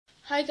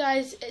Hi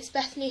guys, it's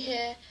Bethany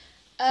here.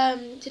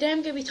 Today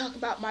I'm going to be talking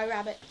about my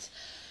rabbits.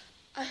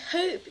 I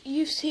hope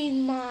you've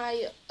seen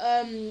my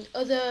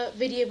other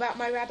video about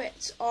my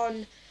rabbits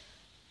on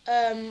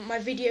my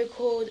video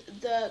called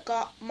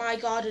My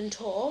Garden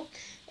Tour.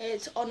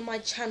 It's on my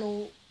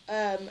channel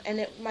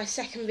and my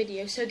second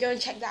video, so go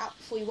and check that out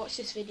before you watch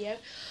this video.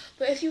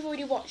 But if you've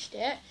already watched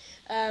it,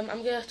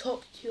 I'm going to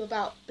talk to you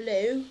about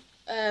Blue,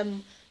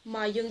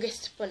 my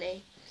youngest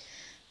bunny.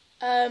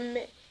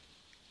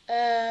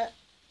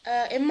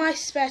 In my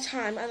spare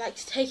time, I like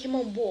to take him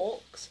on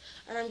walks,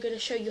 and I'm going to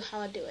show you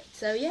how I do it.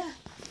 So yeah.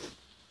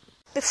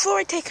 Before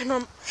I take him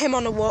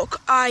on a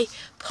walk, I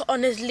put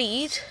on his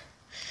lead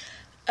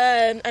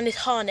and his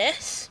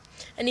harness,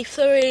 and he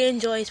thoroughly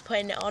enjoys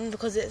putting it on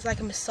because it's like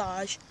a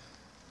massage.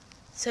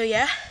 So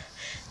yeah,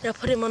 then I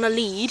put him on a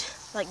lead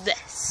like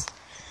this.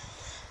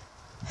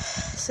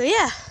 So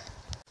yeah,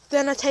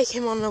 then I take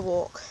him on a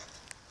walk.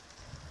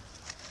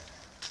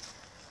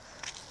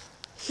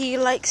 He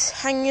likes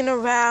hanging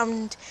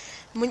around,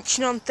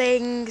 munching on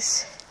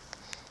things,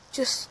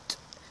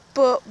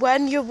 but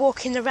when you're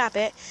walking the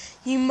rabbit,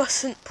 you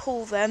mustn't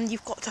pull them,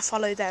 you've got to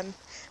follow them.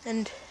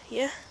 And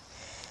yeah.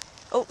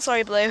 Oh,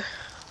 sorry Blue,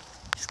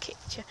 just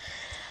kicked you.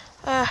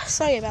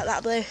 Sorry about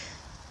that, Blue.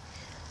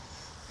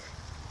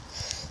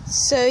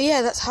 So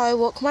yeah, that's how I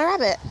walk my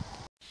rabbit.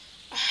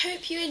 I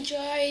hope you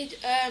enjoyed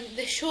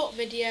this short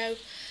video.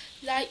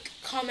 Like,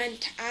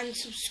 comment and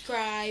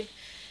subscribe,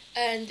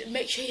 and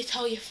make sure you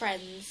tell your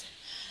friends.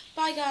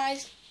 Bye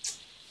guys.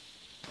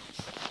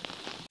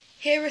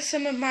 Here are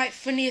some of my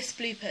funniest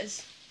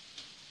bloopers.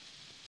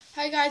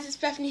 Hi guys, it's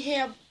Bethany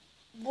here.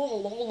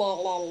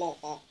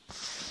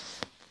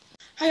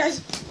 Hi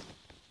guys.